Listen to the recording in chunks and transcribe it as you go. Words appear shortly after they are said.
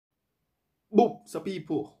Boop! So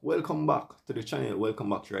people, welcome back to the channel.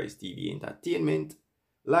 Welcome back to Rise TV Entertainment.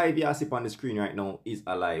 Live you see on the screen right now is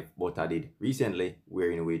a live Butta did recently,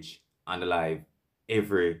 wherein which on the live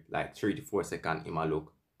every like 3 to 4 seconds he might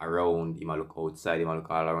look around, he might look outside, he might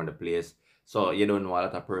look all around the place. So you don't know, a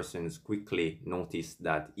lot of persons quickly notice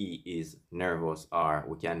that he is nervous, or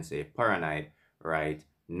we can say paranoid right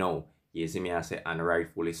now. You see me I say, and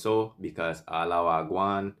rightfully so, because all our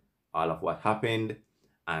gone, all of what happened,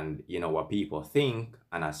 and you know what people think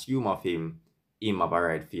and assume of him have a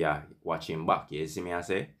right fear watch him back. You see me I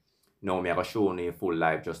say? Now me I go show you full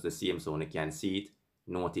live just the same so you can see it.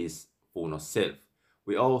 Notice for yourself.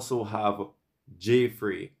 We also have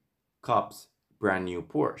Jeffrey Cop's brand new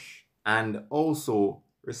Porsche. And also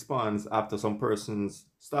responds after some persons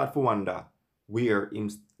start to wonder where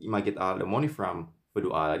he might get all the money from to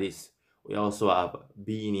do all of this. We also have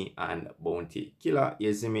Beanie and Bounty Killer,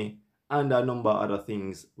 you see me? And a number of other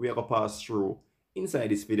things we are going to pass through inside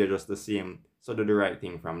this video just the same, so do the right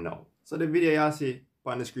thing from now. So the video you see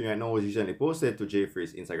on the screen right now was usually posted to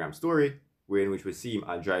Jeffrey's Instagram story, where in which we see him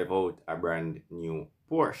drive out a brand new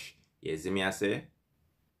Porsche. You see me I say?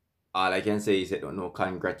 All I can say is that no,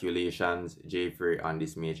 congratulations Jeffrey on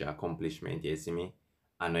this major accomplishment, you see me?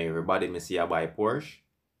 I know everybody may see a buy Porsche,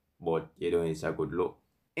 but you know it's a good look.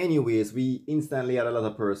 Anyways, we instantly had a lot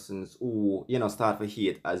of persons who, you know, start to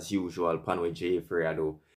hate as usual upon what Jeffrey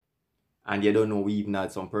do. And you don't know, we even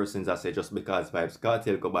had some persons that say just because Vybz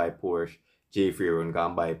Kartel go buy Porsche, Jeffrey won't go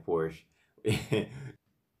and buy Porsche.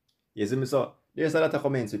 You see me? So there's a lot of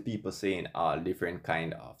comments with people saying all different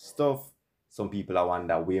kind of stuff. Some people I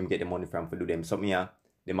wonder where him get the money from to do them something here.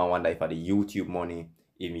 They might wonder if the YouTube money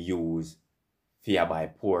him use for buy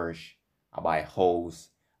Porsche, or buy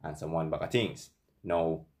house, and some one bag of things.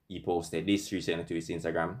 Now, he posted this recently to his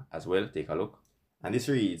Instagram as well. Take a look. And this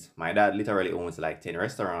reads, my dad literally owns like 10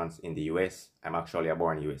 restaurants in the US. I'm actually a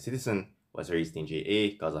born US citizen. Was raised in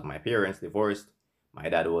JA because of my parents divorced. My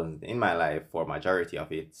dad wasn't in my life for majority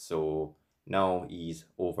of it. So now he's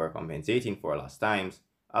overcompensating for lost times.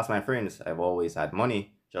 As my friends, I've always had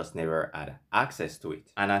money, just never had access to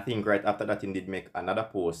it. And I think right after that, he did make another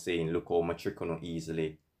post saying, look how much you can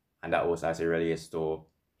easily. And that was as it relates to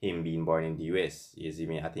him being born in the US. You see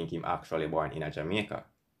me? I think him actually born in Jamaica.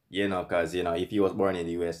 You know, because, you know, if he was born in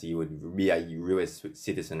the US, he would be a US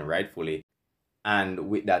citizen rightfully. And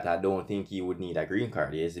with that, I don't think he would need a green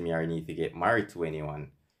card. You see me? Or need to get married to anyone.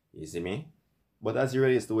 You see me? But as it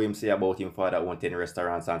relates to what him say about him father own 10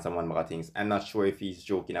 restaurants and some one other things, I'm not sure if he's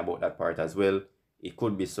joking about that part as well. It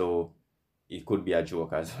could be so. It could be a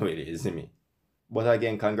joke as well, you see me? But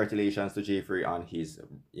again, congratulations to Jeffrey on his,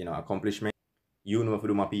 you know, accomplishment. You know, if you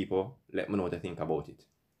do my people, let me know what you think about it.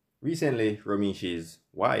 Recently, Ramesh's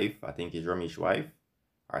wife, I think it's Ramesh's wife,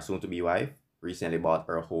 or soon to be wife, recently bought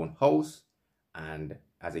her own house. And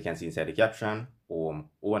as you can see inside the caption, home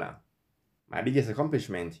owner. My biggest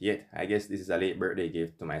accomplishment yet, I guess this is a late birthday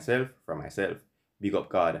gift to myself, from myself. Big up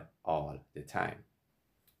God all the time.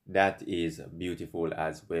 That is beautiful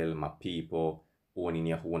as well, my people. Owning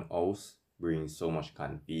your own house brings so much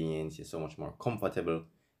convenience, you're so much more comfortable.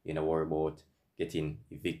 You don't worry about getting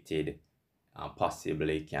evicted and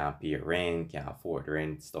possibly can't pay rent, can't afford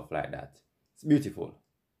rent, stuff like that. It's beautiful.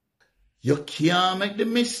 You can't make the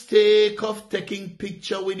mistake of taking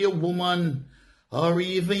picture with your woman or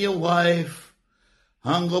even your wife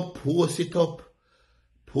and go post it up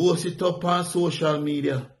on social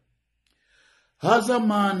media. As a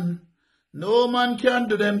man, no man can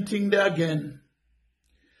do them thing there again.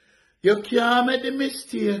 You can't make the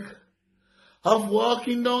mistake of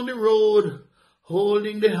walking down the road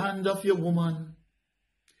holding the hand of your woman.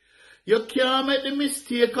 You can't make the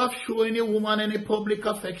mistake of showing your woman any public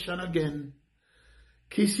affection again.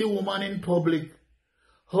 Kiss your woman in public.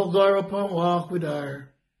 Hug her up and walk with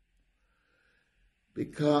her.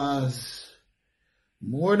 Because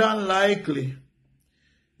more than likely,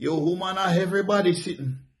 your woman have everybody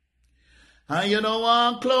sitting. And you don't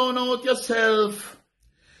want to clown out yourself.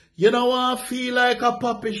 You don't want to feel like a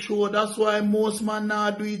puppy show. That's why most men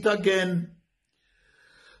not do it again.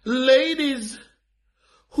 Ladies,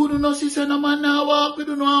 who do not see say no man now walk, we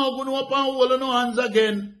do not go up and hold no hands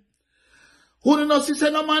again. Who do not see say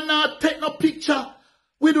no man now take no picture,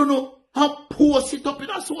 we do not and post it up in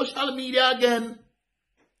a social media again.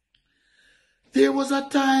 There was a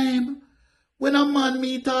time when a man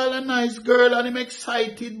meet all a nice girl and him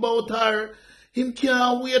excited about her. Him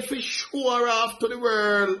can't wait for show her off to the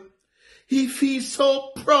world. He feels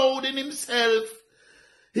so proud in himself.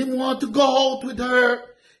 He want to go out with her.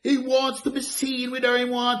 He wants to be seen with her. He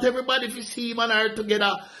wants everybody to see him and her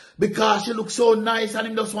together because she looks so nice and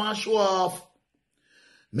him just want to show off.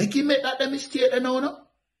 Make him make that the mistake now, no?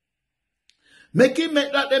 Make him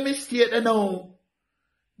make that the mistake now.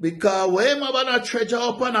 Because when him about a treasure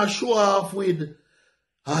up and a show off with,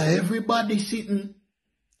 everybody sitting.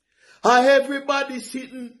 Everybody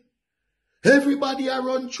sitting. Everybody a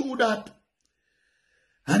run through that.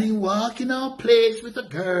 And he walk in a place with a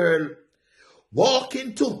girl. Walk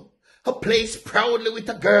into a place proudly with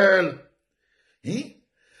a girl. Eh?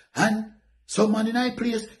 And some man in high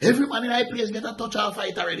place, every man in high place get a touch of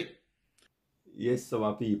fight already. Yes,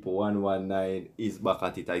 some people, 119 is back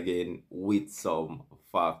at it again with some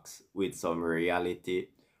facts, with some reality,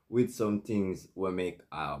 with some things we make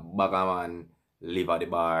a bagger man live at the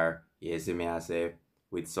bar. You see me I say,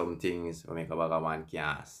 with some things we make a bagger man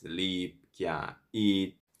can't sleep, can't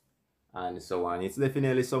eat, and so on. It's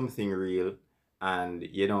definitely something real. And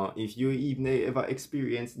you know, if you even ever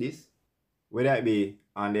experience this, whether it be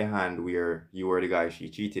on the hand where you were the guy she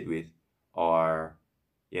cheated with, or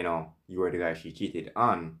you know, you were the guy she cheated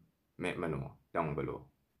on, let me know down below.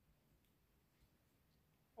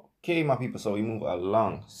 Okay, my people, so we move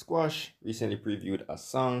along. Squash recently previewed a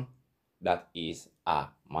song that is a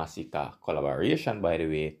Masicka collaboration, by the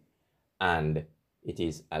way, and it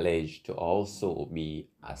is alleged to also be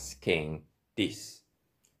a Skeng diss.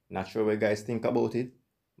 Not sure what you guys think about it.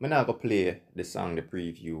 I'm not gonna play the song, the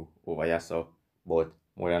preview over here, so, but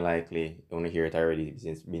more than likely, you want to hear it already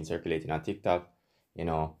since it's been circulating on TikTok. You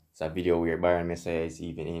know, it's a video where Byron Messiah is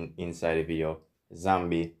even inside the video.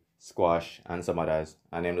 Zombie, Squash, and some others.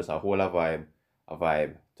 And then there's a whole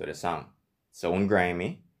vibe to the song. Sound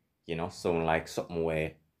grimy, you know, sound like something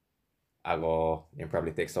where I go and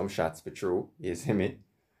probably take some shots for true, you see me?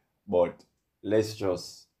 But let's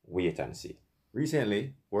just wait and see.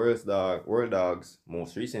 Recently, World Dawg's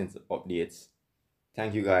most recent updates.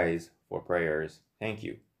 Thank you guys for prayers. Thank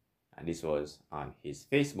you. And this was on his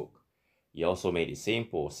Facebook. He also made the same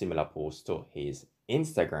post, similar post to his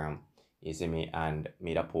Instagram, you see me, and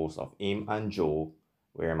made a post of him and Joe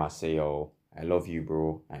where I say, yo, I love you,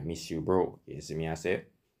 bro. I miss you, bro. You see me, I say,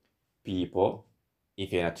 people,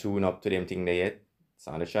 if you're not tuned up to them thing there yet, it's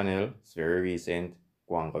on the channel. It's very recent.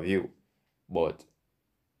 Go and review. But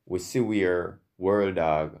we see where World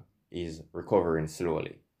Dawg is recovering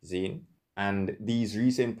slowly. See? And these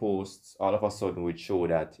recent posts all of a sudden would show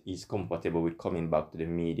that he's comfortable with coming back to the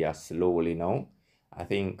media slowly now. I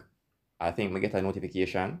think we get a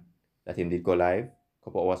notification that him did go live a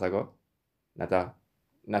couple hours ago. Not a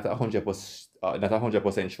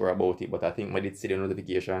 100% sure about it, but I think I did see the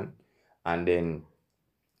notification, and then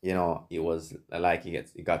you know it was like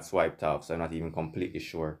it got swiped off, so I'm not even completely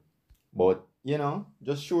sure. But you know,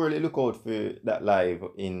 just surely look out for that live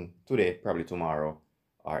in today, probably tomorrow,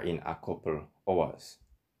 or in a couple hours.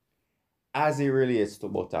 As it relates to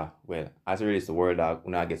Butta, well, as it relates to World Dawg,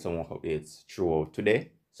 we're gonna get some more updates throughout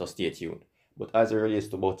today, so stay tuned. But as it relates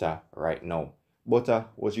to Butta right now, Butta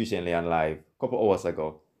was recently on live a couple hours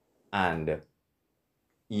ago, and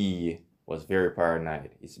he was very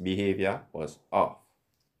paranoid. His behavior was off.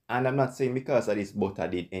 And I'm not saying because of this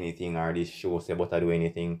Butta did anything or this show say Butta do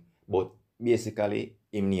anything, but basically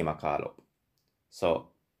him name a call up. So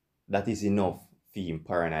that is enough for him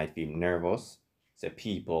paranoid, for him nervous, so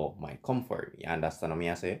people might come for me. Understand what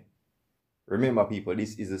I say? Remember people,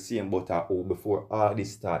 this is the same Butta who before all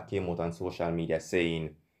this start came out on social media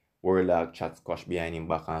saying World Dawg chat Squash behind him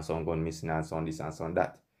back and some gone missing and some this and some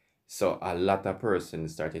that. So a lot of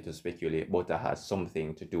persons started to speculate Butta has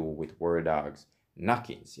something to do with World Dawg's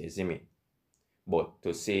knockings, you see me? But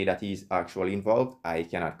to say that he's actually involved, I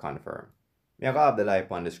cannot confirm. I have the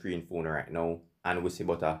live on the screen phone right now, and we see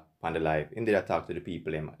Butta on the live. Him did talk to the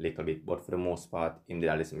people a little bit, but for the most part, him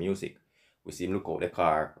did listen music. We see him look out the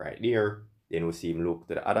car right there, then we see him look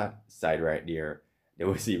to the other side right there,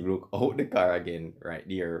 then we see him look out the car again right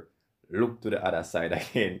there, look to the other side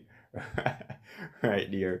again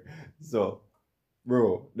right there. So,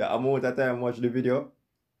 bro, the amount of time I watch the video,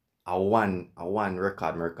 I want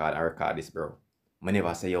record this, bro. I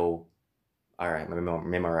never say, yo, alright,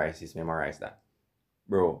 memorize this, memorize that.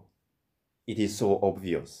 Bro, it is so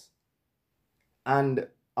obvious. And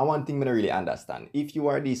one thing I don't really understand, if you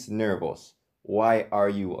are this nervous, why are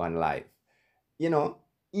you on live? You know,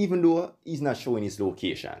 even though he's not showing his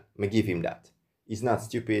location, I give him that. It's not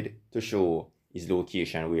stupid to show his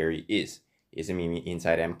location where he is. You see me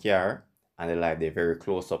inside them car, and the live they're very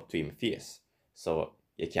close up to him face. So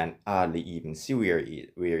you can hardly even see where he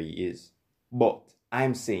is. But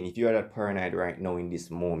I'm saying if you are that paranoid right now in this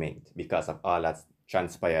moment because of all that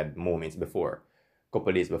transpired moments before,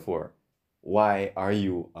 couple days before, why are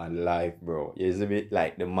you on live, bro? It's a bit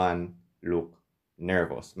like the man look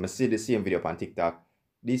nervous. I see the same video on TikTok.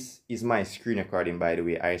 This is my screen recording, by the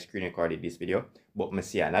way. I screen recorded this video, but I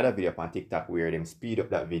see another video on TikTok where them speed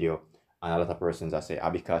up that video, and a lot of persons are saying,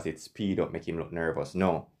 because it's speed up make him look nervous.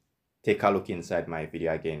 No. Take a look inside my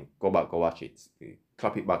video again. Go back, go watch it.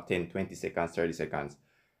 Clap it back 10, 20 seconds, 30 seconds.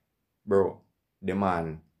 Bro, the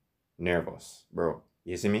man nervous, bro.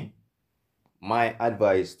 You see me? My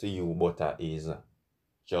advice to you, Butta, is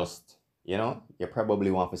just, you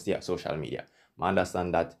probably want to stay at social media. I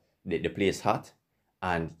understand that the place hot,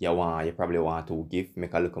 and you probably want to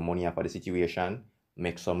make a little money out of the situation,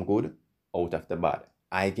 make some good out of the bad.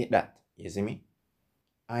 I get that. You see me?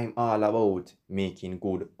 I'm all about making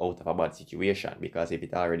good out of a bad situation, because if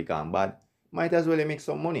it already gone bad, might as well make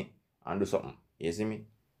some money and do something. You see me?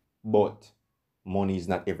 But money is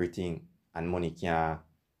not everything, and money can't,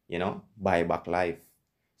 buy back life.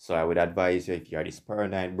 So I would advise you, if you're this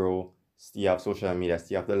paranoid, bro, stay off social media,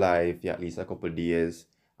 stay off the live for at least a couple days,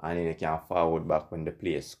 and then you can forward back when the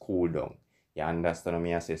place cool down. You understand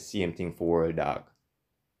what I say? Same thing for World Dawg.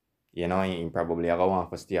 You probably are going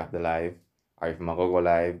to stay off the live, or if I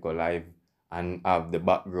go live and have the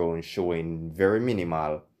background showing very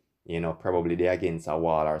minimal, probably they're against a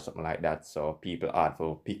wall or something like that, so people hard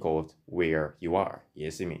to pick out where you are. You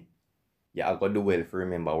see me? Yeah, I got the well to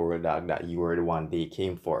remember, World Dawg, that you were the one they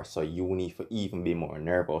came for, so you need to even be more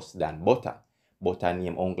nervous than Butta. Butta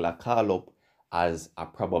name Uncle call up as a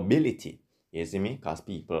probability, you see me? Because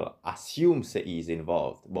people assume say he's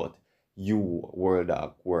involved, but you, World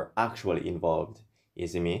Dawg, were actually involved, you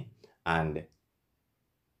see me? And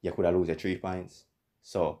you could have lose your 3 points.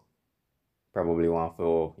 So probably want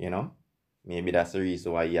to, maybe that's the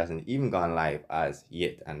reason why he hasn't even gone live as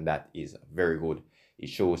yet, and that is very good. It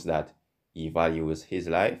shows that he values his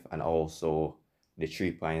life and also the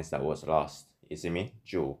 3 points that was lost. You see me?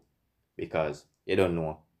 Joe. Because you don't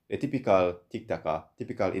know, the typical TikToker,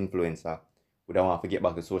 typical influencer would want to get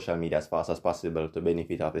back to social media as fast as possible to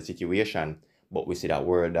benefit of the situation. But we see that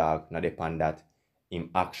World Dawg, not depend that him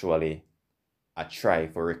actually a try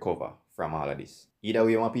for recover from all of this. Either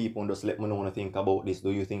way, my people, just let me know what you think about this.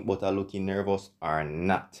 Do you think Butta looking nervous or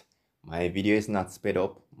not? My video is not sped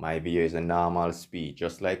up. My video is a normal speed.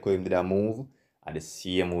 Just like how him did a move, at the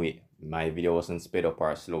same way. My video wasn't sped up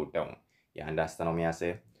or slowed down. You understand what I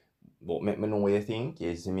say? But make me know what you think.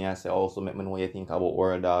 You see me I say, also make me know what you think about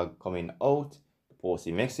World Dawg coming out. The post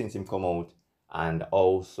it makes sense him come out. And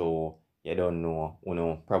also, you don't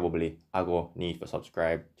know, probably I go need to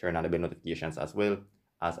subscribe, turn on the bell notifications as well,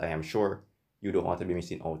 as I am sure you don't want to be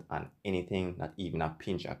missing out on anything, not even a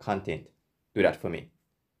pinch of content. Do that for me.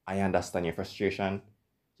 I understand your frustration.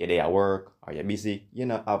 You're there at work or you're busy. You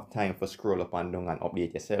don't have time for scroll up and down and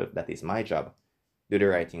update yourself. That is my job. Do the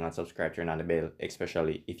right thing and subscribe, turn on the bell,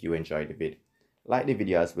 especially if you enjoyed the vid. Like the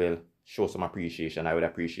video as well. Show some appreciation. I would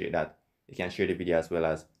appreciate that. You can share the video as well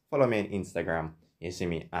as follow me on Instagram. You see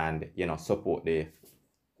me, and support the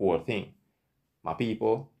whole thing. My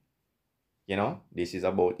people, this is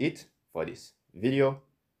about it for this video.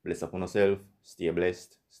 Bless upon yourself, stay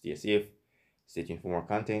blessed, stay safe, stay tuned for more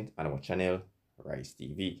content on our channel, Rise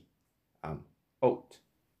TV. I'm out.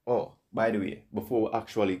 Oh, by the way, before we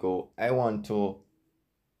actually go, I want to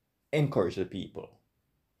encourage the people,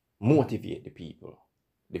 motivate the people,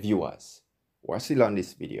 the viewers who are still on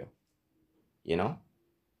this video.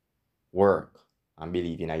 Work and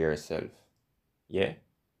believe in yourself. Yeah?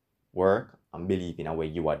 Work and believe in what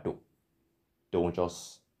you are do. Don't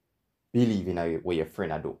just believe in what your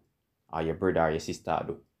friend do, or your brother or your sister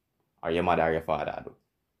do, or your mother or your father do.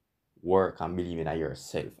 Work and believe in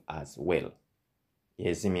yourself as well.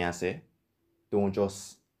 You see me I say? Don't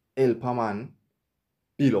just help a man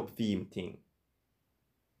build up theme thing.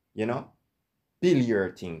 Build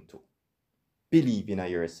your thing too. Believe in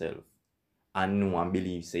yourself. And know and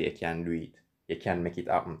believe say you can do it. You can make it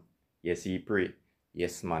happen. Yes, you pray.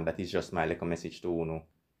 Yes, man, that is just my little message to you.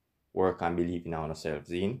 Work and believe in yourself.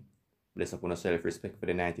 Zine, bless upon yourself. Respect for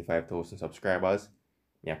the 95,000 subscribers.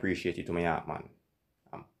 I appreciate you to my heart, man.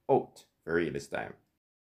 I'm out for real this time.